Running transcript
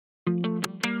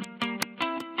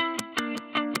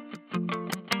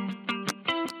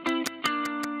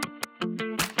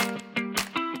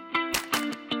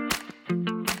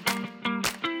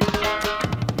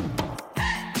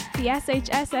the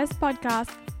SHSS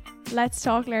podcast. Let's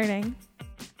talk learning.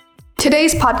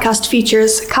 Today's podcast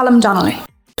features Callum Donnelly.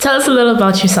 Tell us a little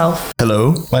about yourself.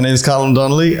 Hello, my name is Callum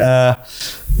Donnelly.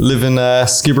 Live in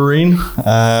Skibbereen,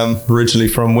 originally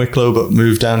from Wicklow, but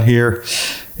moved down here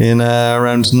in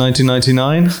around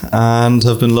 1999 and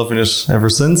have been loving it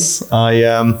ever since.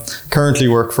 I currently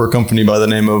work for a company by the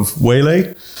name of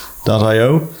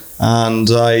Waylay.io,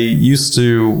 and I used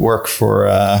to work for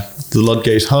the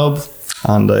Ludgate Hub,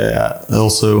 and I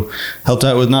also helped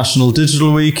out with National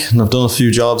Digital Week, and I've done a few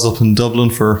jobs up in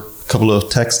Dublin for a couple of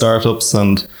tech startups,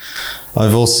 and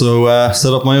I've also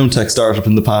set up my own tech startup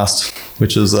in the past,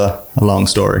 which is a long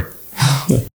story.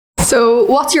 So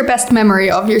what's your best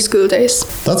memory of your school days?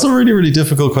 That's a really, really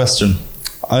difficult question.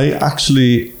 It's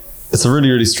a really,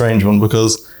 really strange one,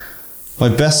 because my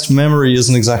best memory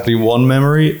isn't exactly one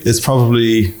memory. It's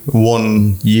probably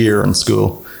 1 year in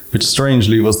school, which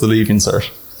strangely was the Leaving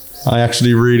Cert. I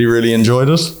actually really, really enjoyed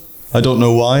it. I don't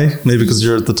know why. Maybe because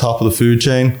you're at the top of the food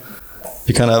chain.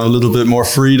 You kind of have a little bit more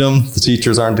freedom. The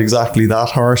teachers aren't exactly that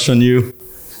harsh on you.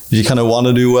 You kind of want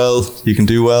to do well, you can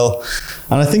do well.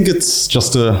 And I think it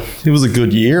was a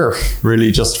good year,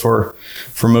 really, just for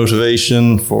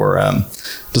motivation, for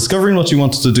discovering what you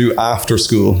wanted to do after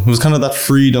school. It was kind of that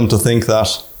freedom to think that,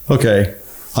 okay,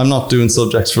 I'm not doing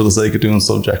subjects for the sake of doing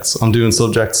subjects. I'm doing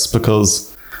subjects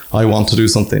because I want to do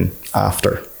something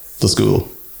after the school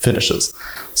finishes.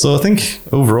 So I think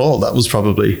overall that was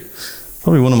probably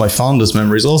one of my fondest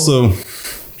memories. Also,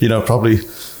 probably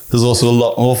there's also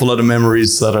awful lot of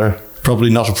memories that are probably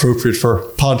not appropriate for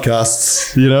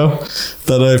podcasts,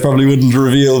 that I probably wouldn't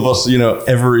reveal, but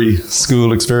every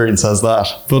school experience has that.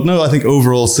 But no, I think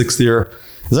overall 6th year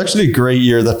is actually a great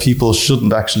year that people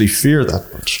shouldn't actually fear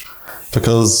that much,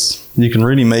 because you can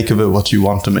really make of it what you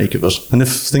want to make of it. And if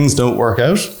things don't work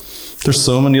out, there's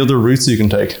so many other routes you can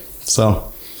take.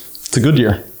 So it's a good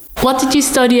year. What did you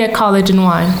study at college and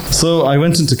why? So I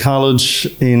went into college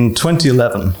in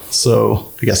 2011,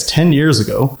 so I guess 10 years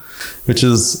ago, which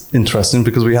is interesting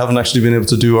because we haven't actually been able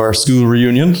to do our school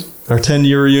reunion, our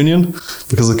 10-year reunion,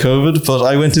 because of COVID. But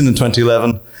I went in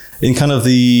 2011 in kind of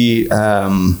the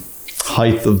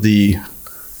height of the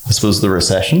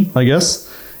recession, I guess.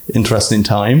 Interesting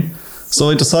time. So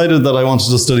I decided that I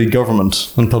wanted to study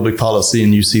government and public policy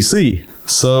in UCC.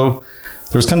 So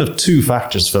there's kind of two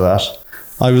factors for that.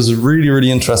 I was really, really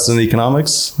interested in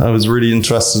economics. I was really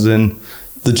interested in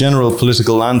the general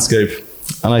political landscape.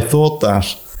 And I thought that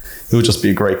it would just be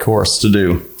a great course to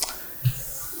do.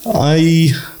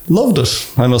 I loved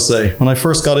it, I must say. When I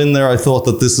first got in there, I thought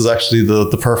that this is actually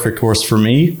the perfect course for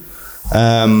me,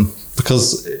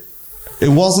 because it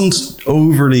wasn't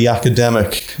overly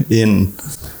academic in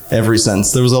every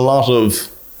sense. There was a lot of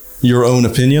your own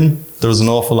opinion. There was an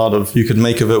awful lot of, you could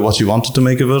make of it what you wanted to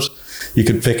make of it. You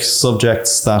could pick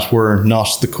subjects that were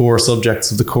not the core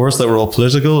subjects of the course, that were all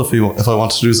political. If I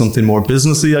wanted to do something more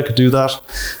businessy, I could do that.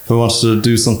 If I wanted to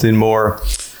do something more,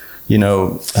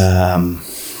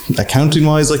 accounting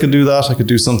wise, I could do that. I could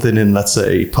do something in, let's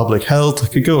say, public health. I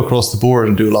could go across the board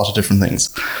and do a lot of different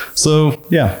things. So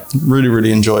yeah, really,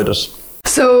 really enjoyed it.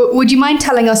 So would you mind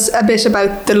telling us a bit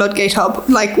about the Ludgate Hub?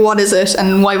 Like, what is it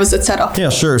and why was it set up? Yeah,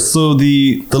 sure. So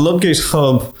the Ludgate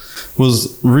Hub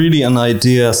was really an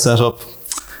idea set up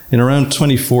in around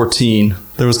 2014.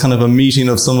 There was kind of a meeting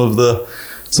of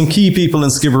some key people in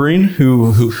Skibbereen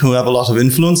who have a lot of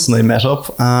influence, and they met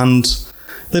up and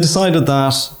they decided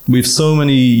that we've so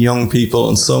many young people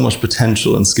and so much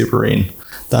potential in Skibbereen,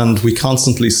 and we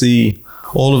constantly see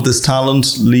all of this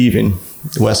talent leaving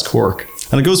West Cork.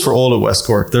 And it goes for all of West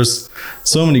Cork. There's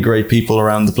so many great people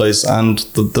around the place. And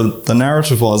the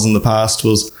narrative was in the past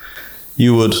was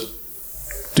you would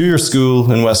do your school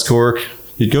in West Cork,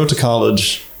 you'd go to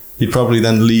college, you'd probably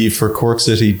then leave for Cork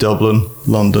City, Dublin,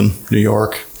 London, New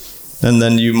York. And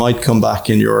then you might come back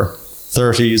in your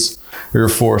 30s or your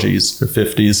 40s or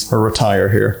 50s or retire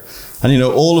here. And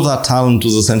all of that talent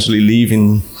was essentially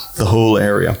leaving the whole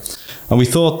area. And we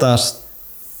thought that,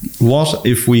 what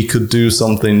if we could do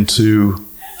something to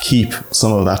keep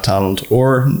some of that talent,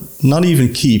 or not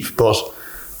even keep, but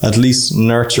at least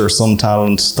nurture some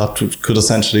talent that could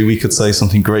essentially, we could say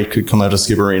something great could come out of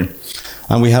Skibbereen.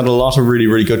 And we had a lot of really,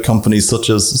 really good companies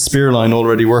such as Spearline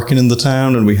already working in the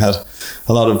town, and we had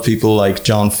a lot of people like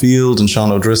John Field and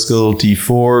Sean O'Driscoll, Dee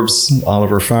Forbes,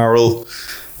 Oliver Farrell,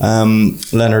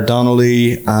 Leonard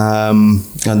Donnelly,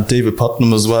 and David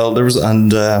Putnam as well. I'm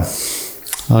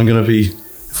going to be,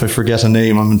 if I forget a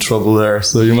name, I'm in trouble there.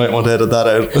 So you might want to edit that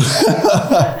out.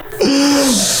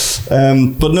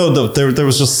 But no, there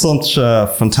was just such a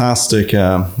fantastic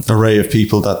array of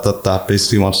people that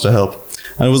basically wanted to help.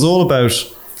 And it was all about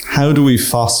how do we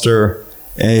foster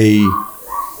a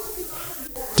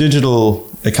digital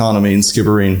economy in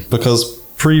Skibbereen? Because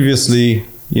previously,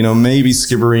 maybe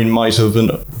Skibbereen might have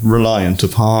been reliant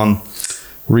upon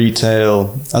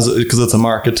retail, because it's a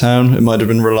market town. It might have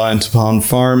been reliant upon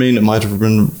farming. It might have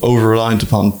been over-reliant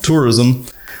upon tourism.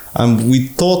 And we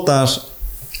thought that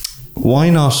why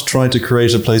not try to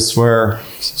create a place where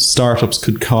startups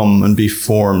could come and be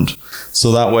formed?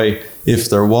 So that way, if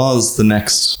there was the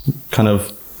next kind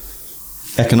of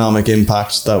economic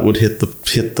impact that would hit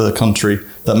the country,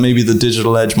 that maybe the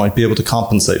digital edge might be able to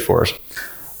compensate for it.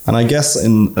 And I guess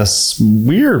in a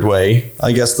weird way,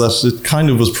 I guess that it kind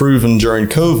of was proven during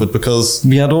COVID, because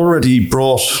we had already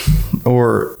brought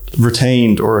or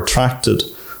retained or attracted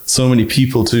so many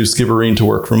people to Skibbereen to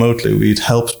work remotely. We'd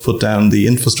helped put down the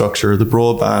infrastructure, the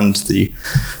broadband,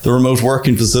 the remote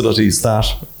working facilities, that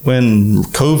when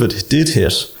COVID did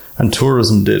hit and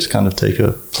tourism did kind of take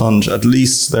a plunge, at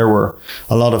least there were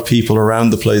a lot of people around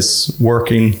the place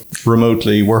working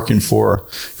remotely, working for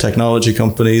technology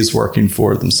companies, working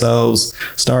for themselves,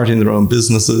 starting their own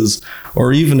businesses,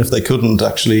 or even if they couldn't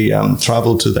actually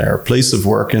travel to their place of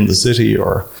work in the city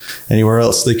or anywhere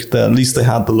else, at least they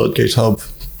had the Ludgate Hub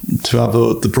to have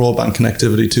the broadband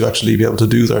connectivity to actually be able to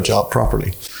do their job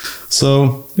properly.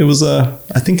 So it was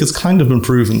I think it's kind of been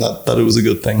proven that it was a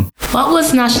good thing. What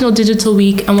was National Digital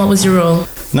Week and what was your role?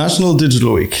 National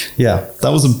Digital Week, yeah, that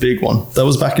was a big one. That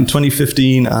was back in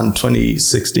 2015 and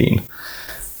 2016.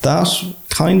 That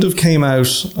kind of came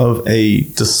out of a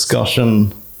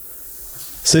discussion,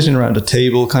 sitting around a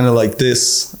table kind of like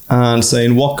this and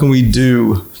saying, what can we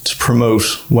do to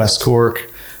promote West Cork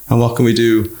and what can we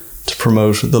do to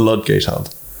promote the Ludgate Hub?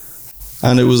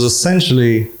 And it was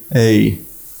essentially a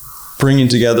bringing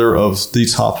together of the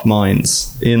top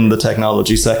minds in the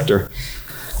technology sector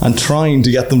and trying to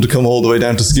get them to come all the way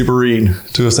down to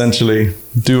Skibbereen to essentially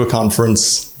do a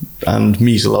conference and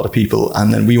meet a lot of people.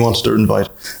 And then we wanted to invite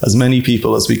as many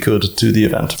people as we could to the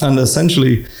event. And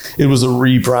essentially, it was a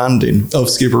rebranding of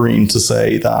Skibbereen to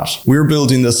say that we're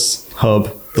building this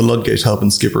hub, the Ludgate Hub in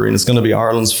Skibbereen. It's going to be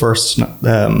Ireland's first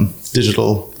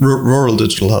rural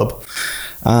digital hub.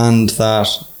 And that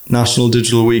National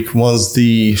Digital Week was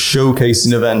the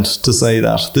showcasing event to say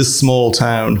that this small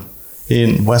town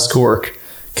in West Cork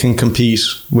can compete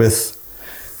with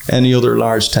any other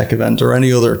large tech event or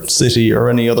any other city or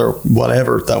any other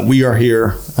whatever, that we are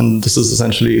here. And this is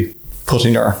essentially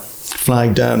putting our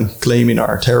flag down, claiming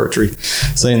our territory,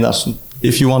 saying that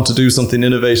if you want to do something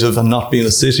innovative and not be in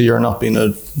a city or not be in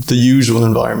the usual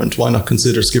environment, why not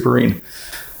consider Skibbereen?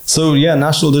 So yeah,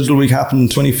 National Digital Week happened in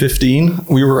 2015.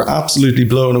 We were absolutely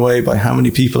blown away by how many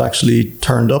people actually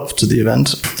turned up to the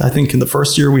event. I think in the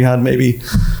first year we had maybe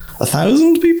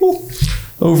 1,000 people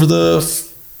over the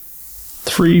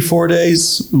 3-4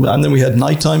 days. And then we had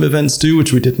nighttime events too,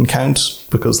 which we didn't count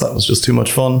because that was just too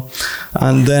much fun.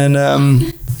 And then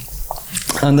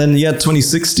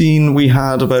 2016, we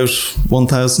had about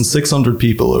 1,600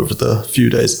 people over the few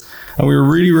days. And we were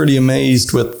really, really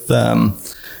amazed with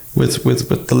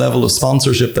the level of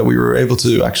sponsorship that we were able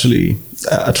to actually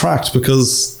attract,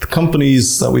 because the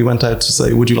companies that we went out to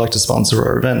say, would you like to sponsor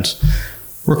our event,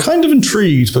 were kind of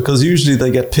intrigued, because usually they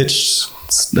get pitched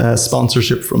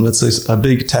sponsorship from, let's say, a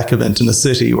big tech event in a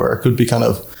city where it could be kind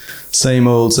of same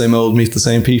old, meet the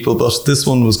same people. But this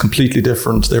one was completely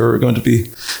different. They were going to be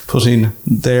putting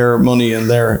their money and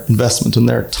their investment and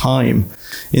their time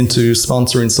into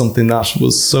sponsoring something that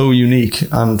was so unique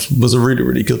and was a really,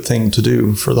 really good thing to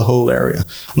do for the whole area.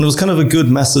 And it was kind of a good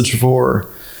message for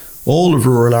all of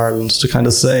rural Ireland to kind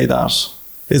of say that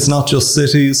it's not just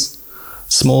cities,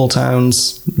 small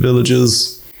towns,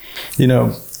 villages,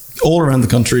 all around the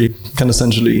country can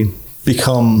essentially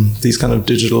become these kind of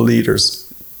digital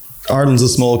leaders. Ireland's a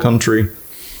small country,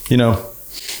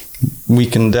 we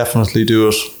can definitely do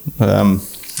it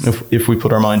if we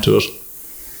put our mind to it.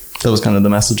 That was kind of the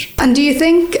message. And do you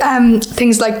think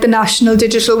things like the National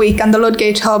Digital Week and the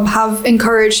Ludgate Hub have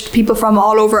encouraged people from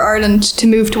all over Ireland to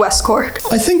move to West Cork?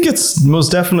 I think it's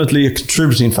most definitely a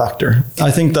contributing factor.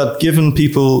 I think that given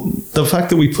people, the fact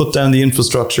that we put down the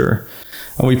infrastructure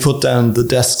and we put down the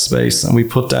desk space and we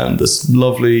put down this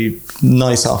lovely,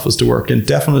 nice office to work in,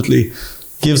 definitely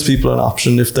gives people an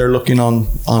option if they're looking on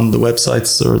the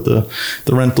websites or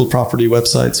the rental property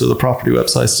websites or the property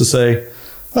websites to say,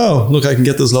 oh, look, I can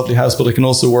get this lovely house, but I can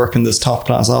also work in this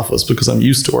top-class office because I'm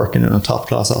used to working in a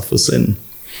top-class office in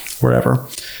wherever.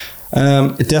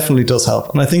 It definitely does help.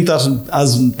 And I think that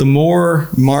as the more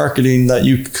marketing that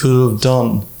you could have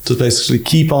done to basically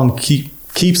keep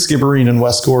keep Skibbereen and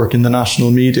West Cork in the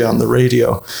national media, on the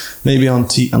radio, maybe on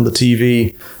the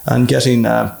TV, and getting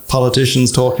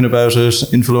politicians talking about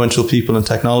it, influential people in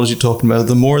technology talking about it,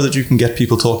 the more that you can get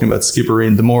people talking about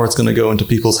Skibbereen, the more it's going to go into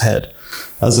people's head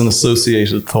as an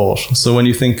associated thought. So when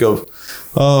you think of,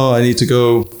 oh, I need to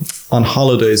go on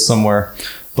holidays somewhere,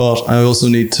 but I also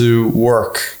need to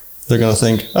work, they're going to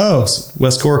think, oh,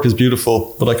 West Cork is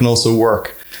beautiful, but I can also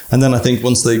work. And then I think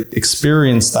once they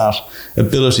experience that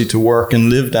ability to work and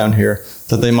live down here,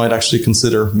 that they might actually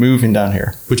consider moving down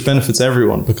here, which benefits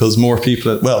everyone, because more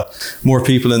people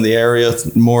in the area,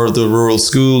 more of the rural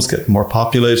schools get more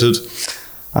populated.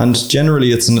 And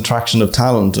generally it's an attraction of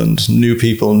talent and new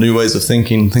people, new ways of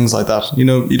thinking, things like that. You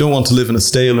know, you don't want to live in a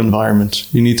stale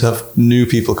environment. You need to have new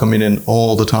people coming in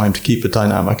all the time to keep it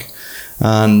dynamic.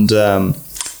 And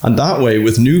that way,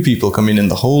 with new people coming in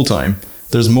the whole time,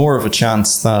 there's more of a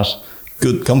chance that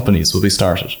good companies will be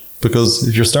started. Because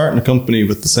if you're starting a company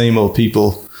with the same old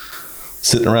people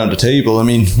sitting around a table, I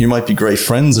mean, you might be great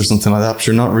friends or something like that, but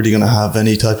you're not really going to have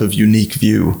any type of unique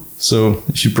view. So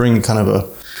if you bring kind of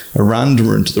a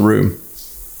randomer into the room,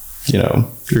 you know,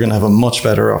 you're going to have a much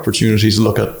better opportunity to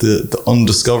look at the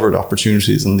undiscovered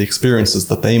opportunities and the experiences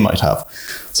that they might have.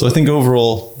 So I think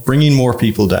overall, bringing more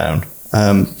people down,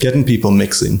 getting people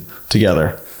mixing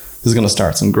together, is going to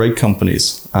start some great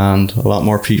companies and a lot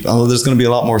more people. There's going to be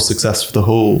a lot more success for the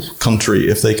whole country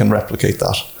if they can replicate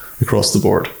that across the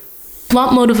board.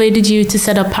 What motivated you to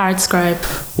set up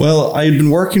ParrotScribe? Well, I had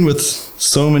been working with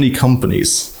so many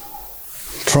companies,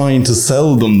 trying to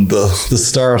sell them the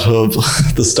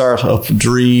startup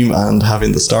dream and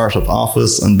having the startup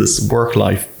office and this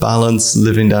work-life balance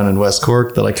living down in West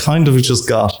Cork, that I kind of just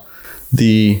got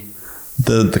the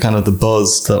kind of the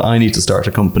buzz that I need to start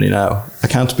a company now. I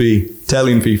can't be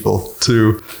telling people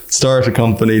to start a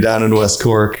company down in West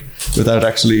Cork without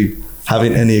actually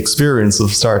having any experience of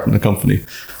starting a company.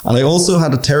 And I also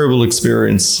had a terrible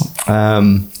experience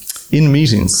in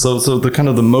meetings. So the kind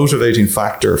of the motivating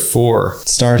factor for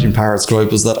starting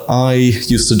ParrotScribe was that I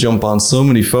used to jump on so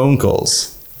many phone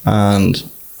calls and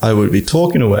I would be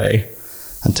talking away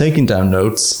and taking down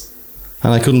notes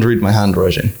and I couldn't read my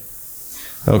handwriting.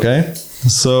 Okay?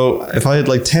 So if I had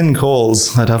like 10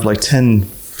 calls, I'd have like 10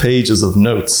 pages of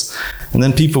notes. And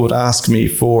then people would ask me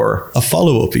for a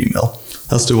follow-up email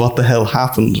as to what the hell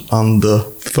happened on the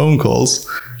phone calls.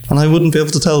 And I wouldn't be able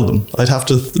to tell them. I'd have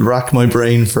to rack my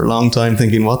brain for a long time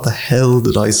thinking, what the hell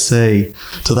did I say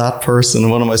to that person?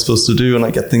 What am I supposed to do? And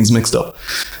I get things mixed up.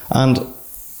 And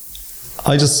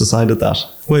I just decided that,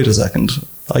 wait a second,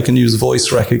 I can use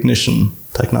voice recognition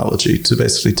technology to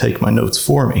basically take my notes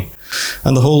for me.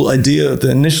 And the whole idea,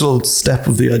 the initial step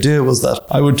of the idea was that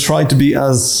I would try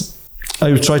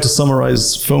to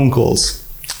summarize phone calls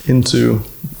into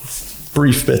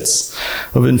brief bits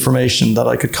of information that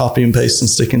I could copy and paste and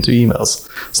stick into emails.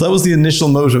 So that was the initial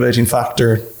motivating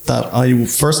factor that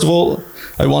first of all,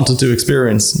 I wanted to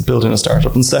experience building a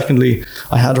startup. And secondly,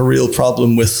 I had a real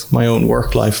problem with my own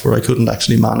work life where I couldn't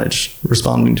actually manage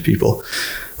responding to people.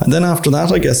 And then after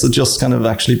that, I guess it just kind of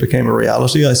actually became a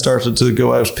reality. I started to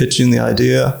go out pitching the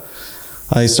idea.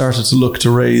 I started to look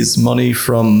to raise money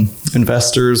from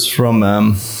investors, from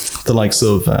the likes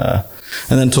of,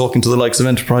 and then talking to the likes of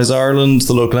Enterprise Ireland,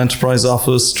 the local enterprise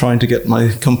office, trying to get my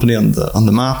company on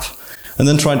the map, and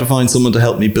then trying to find someone to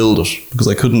help me build it because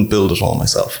I couldn't build it all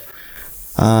myself.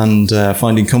 And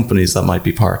finding companies that might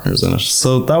be partners in it.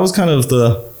 So that was kind of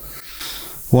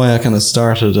why I kind of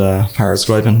started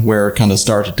ParrotScribe and where it kind of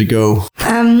started to go.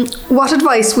 What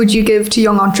advice would you give to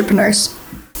young entrepreneurs?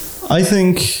 I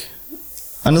think,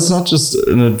 and it's not just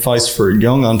an advice for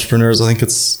young entrepreneurs, I think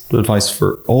it's advice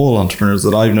for all entrepreneurs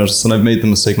that I've noticed, and I've made the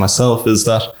mistake myself, is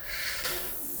that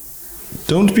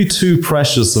don't be too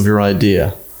precious of your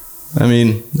idea. I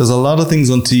mean, there's a lot of things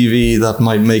on TV that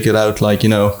might make it out like, you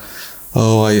know,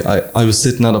 oh, I was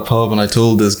sitting at a pub and I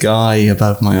told this guy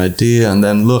about my idea, and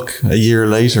then look, a year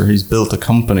later, he's built a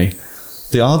company.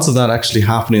 The odds of that actually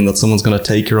happening, that someone's going to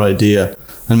take your idea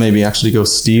and maybe actually go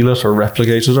steal it or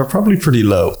replicate it, are probably pretty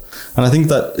low. And I think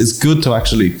that it's good to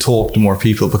actually talk to more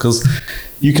people, because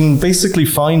you can basically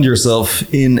find yourself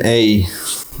in a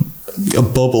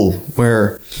bubble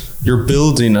where you're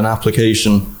building an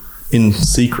application in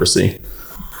secrecy.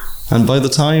 And by the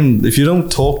time, if you don't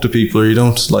talk to people or you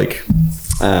don't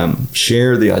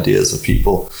share the ideas of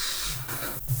people,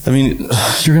 I mean,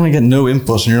 you're going to get no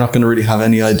input and you're not going to really have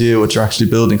any idea what you're actually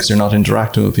building because you're not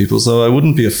interacting with people. So I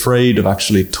wouldn't be afraid of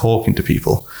actually talking to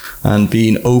people and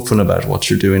being open about what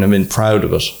you're doing. I mean, proud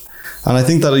of it. And I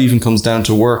think that even comes down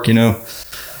to work, you know.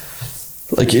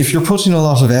 Like, if you're putting a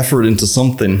lot of effort into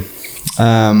something,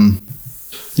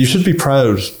 you should be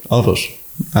proud of it.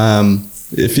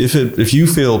 If you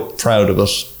feel proud of it,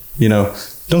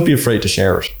 don't be afraid to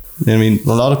share it. I mean,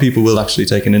 a lot of people will actually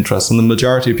take an interest, and the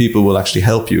majority of people will actually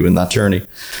help you in that journey.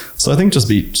 So I think just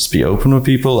be open with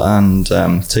people and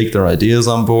take their ideas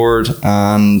on board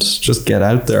and just get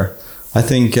out there. I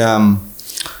think, and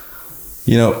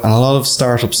a lot of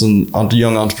startups and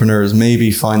young entrepreneurs maybe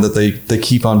find that they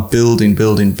keep on building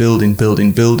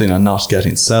and not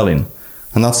getting selling.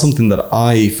 And that's something that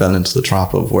I fell into the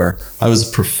trap of, where I was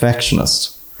a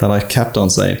perfectionist, that I kept on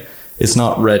saying, it's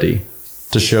not ready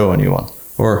to show anyone,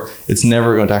 or it's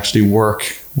never going to actually work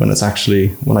when I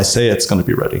say it's going to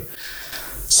be ready.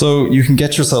 So you can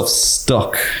get yourself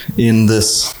stuck in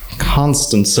this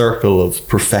constant circle of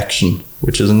perfection,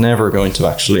 which is never going to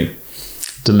actually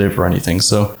deliver anything.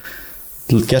 So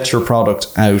get your product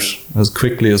out as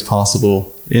quickly as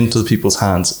possible into people's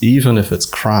hands, even if it's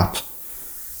crap.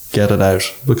 Get it out.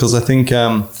 Because I think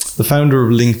the founder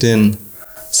of LinkedIn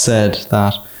said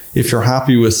that if you're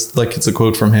happy with, like, it's a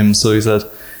quote from him, so he said,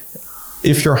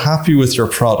 if you're happy with your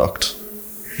product,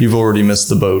 you've already missed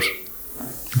the boat,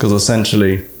 because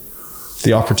essentially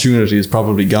the opportunity is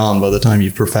probably gone by the time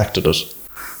you've perfected it.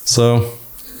 So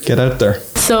get out there.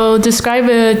 So describe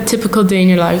a typical day in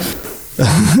your life.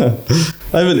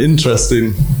 I have an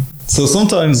interesting, so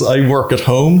sometimes I work at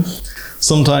home,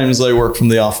 sometimes I work from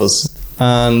the office,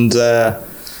 and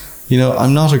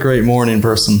I'm not a great morning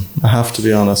person, I have to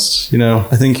be honest.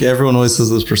 I think everyone always has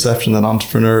this perception that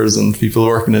entrepreneurs and people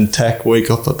working in tech wake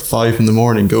up at 5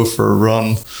 a.m, go for a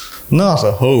run. Not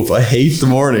a hope. I hate the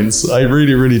mornings. I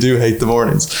really, really do hate the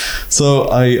mornings. So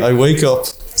I wake up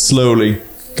slowly,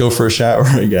 go for a shower,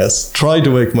 I guess. Try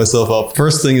to wake myself up.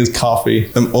 First thing is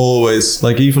coffee. I'm always,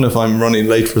 even if I'm running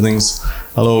late for things,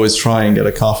 I'll always try and get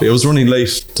a coffee. I was running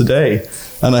late today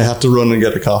and I had to run and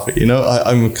get a coffee.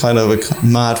 I'm kind of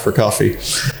mad for coffee.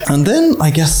 And then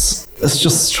I guess it's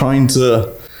just trying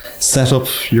to set up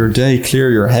your day, clear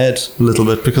your head a little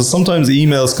bit, because sometimes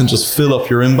emails can just fill up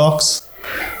your inbox.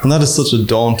 And that is such a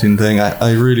daunting thing.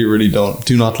 I really, really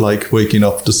do not like waking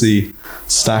up to see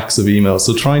stacks of emails.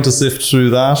 So trying to sift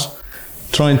through that,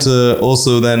 trying to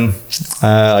also then,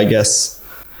 I guess,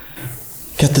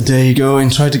 get the day going,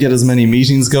 try to get as many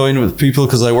meetings going with people,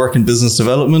 because I work in business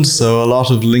development. So a lot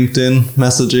of LinkedIn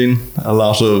messaging, a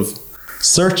lot of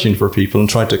searching for people and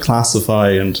trying to classify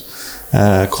and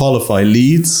qualify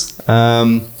leads.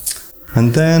 And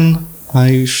then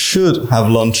I should have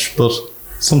lunch, but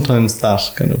sometimes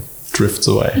that kind of drifts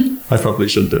away. I probably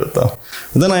should do it though.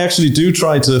 And then I actually do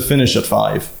try to finish at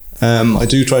 5. I'm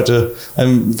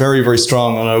very, very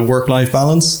strong on a work-life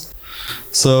balance.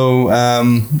 So,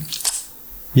 and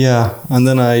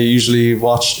then I usually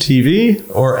watch TV,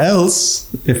 or else,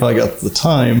 if I got the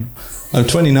time, I'm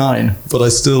 29, but I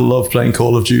still love playing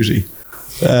Call of Duty.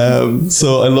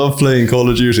 So I love playing Call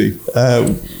of Duty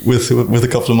with a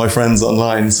couple of my friends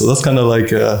online. So that's kind of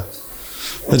like,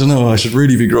 I don't know, I should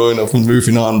really be growing up and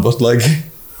moving on, but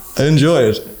I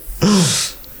enjoy it.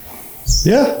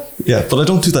 Yeah, but I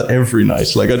don't do that every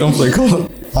night. I don't play Call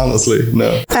of, honestly,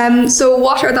 no. So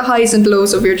what are the highs and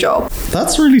lows of your job?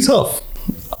 That's really tough.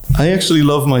 I actually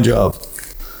love my job.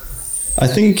 I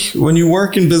think when you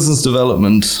work in business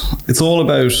development, it's all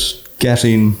about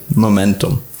getting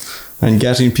momentum and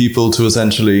getting people to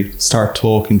essentially start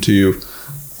talking to you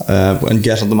and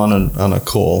getting them on a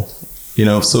call.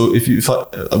 So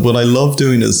what I love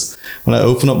doing is when I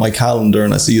open up my calendar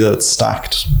and I see that it's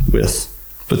stacked with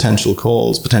potential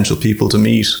calls, potential people to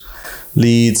meet,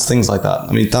 leads, things like that.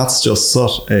 I mean, that's just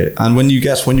and when you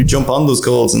jump on those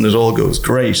calls and it all goes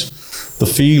great, the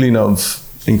feeling of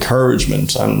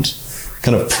encouragement and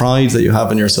kind of pride that you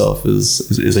have in yourself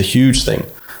is a huge thing.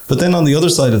 But then on the other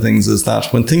side of things is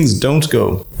that when things don't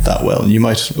go that well, you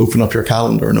might open up your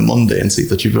calendar on a Monday and see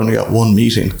that you've only got one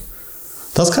meeting.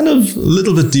 That's kind of a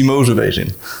little bit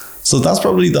demotivating. So that's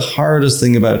probably the hardest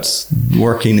thing about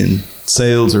working in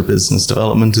sales or business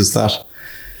development, is that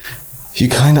you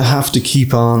kind of have to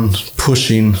keep on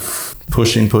pushing,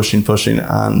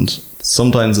 and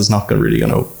sometimes it's not really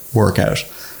going to work out.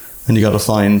 And you got to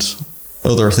find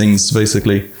other things to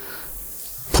basically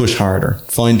push harder,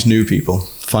 find new people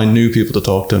to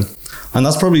talk to. And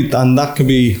that's probably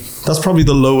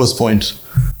the lowest point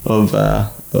of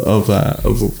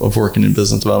working in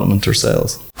business development or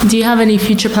sales. Do you have any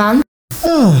future plans?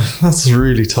 Oh, that's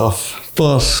really tough.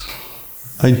 But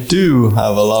I do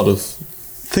have a lot of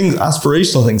things,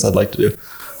 aspirational things I'd like to do.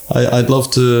 I'd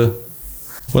love to.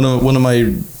 One of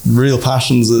my real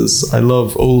passions is I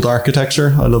love old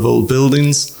architecture. I love old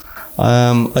buildings.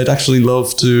 I'd actually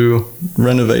love to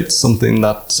renovate something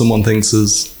that someone thinks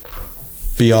is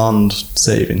beyond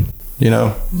saving.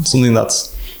 Something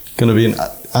that's going to be an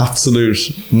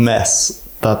absolute mess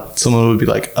that someone would be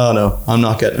like, oh no, I'm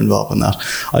not getting involved in that.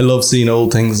 I love seeing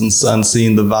old things and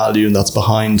seeing the value that's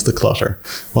behind the clutter,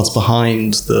 what's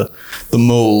behind the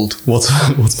mold, what's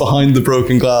behind the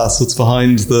broken glass, what's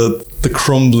behind the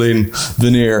crumbling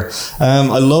veneer.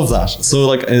 I love that. So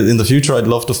like in the future, I'd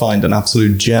love to find an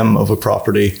absolute gem of a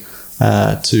property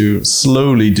to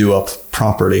slowly do up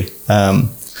properly.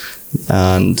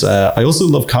 And I also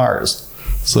love cars.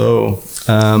 So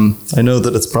I know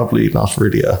that it's probably not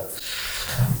really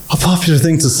a popular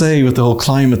thing to say with the whole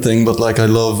climate thing, but like I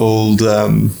love old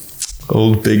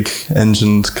big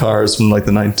engined cars from like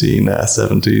the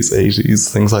 1970s,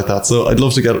 80s, things like that. So I'd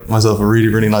love to get myself a really,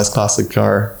 really nice classic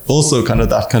car. Also kind of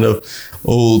that kind of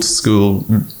old school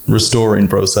restoring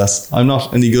process. I'm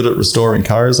not any good at restoring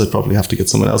cars. I'd probably have to get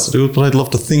someone else to do it, but I'd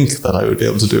love to think that I would be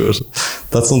able to do it.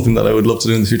 That's something that I would love to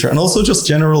do in the future. And also just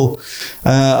general,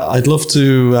 I'd love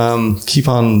to keep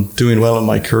on doing well in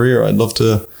my career. I'd love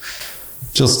to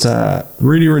just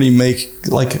really, really make,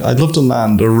 like, I'd love to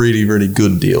land a really, really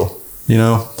good deal. You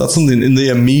know, that's something in the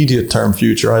immediate term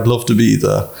future. I'd love to be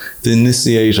the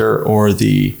initiator or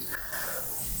the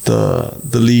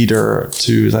leader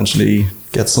to essentially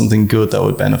get something good that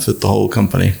would benefit the whole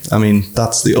company. I mean,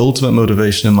 that's the ultimate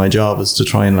motivation in my job, is to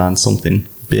try and land something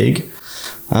big.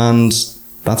 And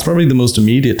that's probably the most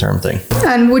immediate term thing.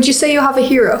 And would you say you have a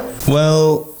hero?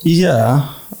 Well,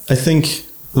 yeah, I think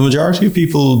the majority of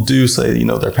people do say, you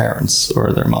know, their parents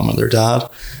or their mom or their dad.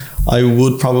 I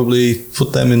would probably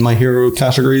put them in my hero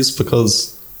categories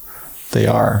because they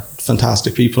are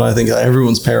fantastic people. I think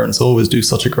everyone's parents always do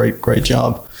such a great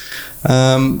job.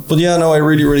 But yeah, no, I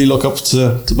really, really look up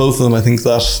to both of them. I think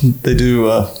that they do,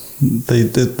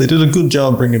 they did a good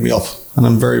job bringing me up, and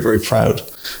I'm very, very proud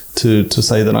to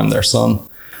say that I'm their son.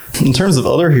 In terms of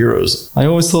other heroes, I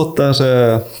always thought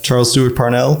that Charles Stewart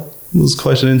Parnell was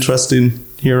quite an interesting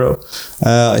hero.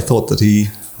 I thought that he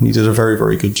did a very,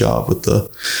 very good job with the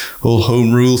whole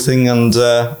home rule thing, and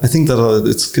I think that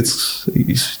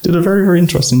he did a very, very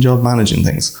interesting job managing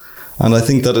things. And I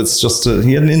think that it's just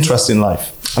he had an interesting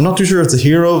life. I'm not too sure it's a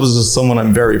hero. It was just someone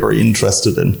I'm very, very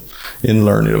interested in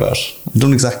learning about. I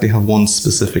don't exactly have one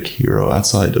specific hero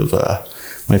outside of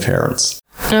my parents.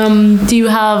 Do you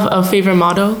have a favorite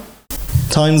motto?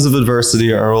 Times of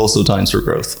adversity are also times for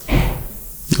growth.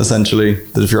 Essentially,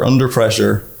 that if you're under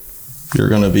pressure, you're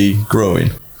going to be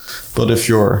growing. But if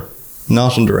you're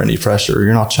not under any pressure,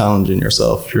 you're not challenging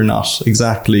yourself, you're not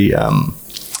exactly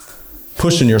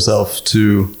pushing yourself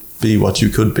to be what you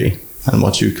could be and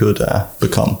what you could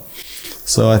become.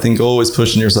 So I think always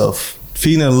pushing yourself,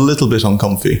 feeling a little bit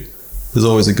uncomfy, is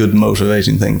always a good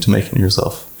motivating thing to making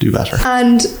yourself do better.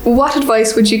 And what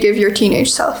advice would you give your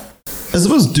teenage self? I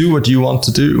suppose do what you want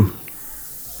to do.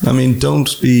 I mean,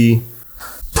 don't be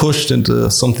pushed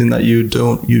into something that you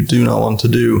do not want to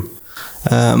do.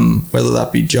 Whether that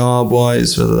be job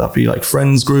wise, whether that be like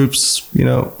friends groups, you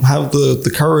know, have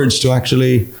the courage to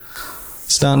actually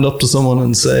stand up to someone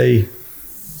and say,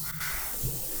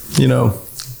 you know,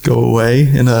 go away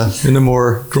in a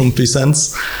more grumpy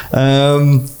sense.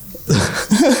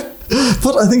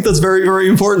 But I think that's very, very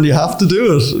important. You have to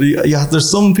do it. Yeah, there's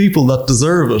some people that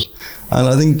deserve it. And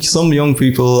I think some young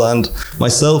people, and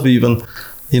myself even,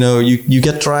 you know, you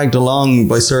get dragged along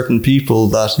by certain people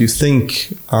that you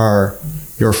think are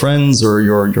your friends or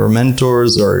your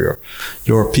mentors or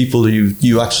your people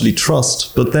you actually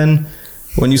trust. But then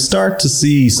when you start to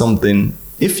see something,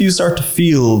 if you start to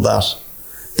feel that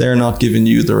they're not giving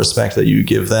you the respect that you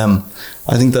give them,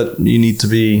 I think that you need to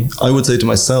be, I would say to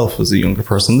myself as a younger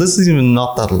person, this is even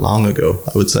not that long ago,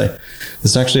 I would say,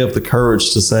 is to actually have the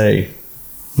courage to say,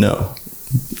 no,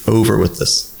 over with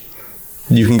this.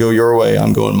 You can go your way,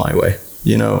 I'm going my way.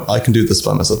 You know, I can do this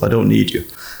by myself, I don't need you.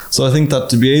 So I think that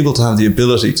to be able to have the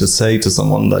ability to say to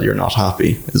someone that you're not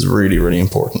happy is really, really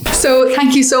important. So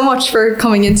thank you so much for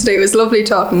coming in today. It was lovely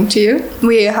talking to you.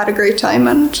 We had a great time,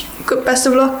 and best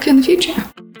of luck in the future.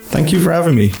 Thank you for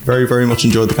having me. Very, very much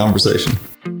enjoyed the conversation.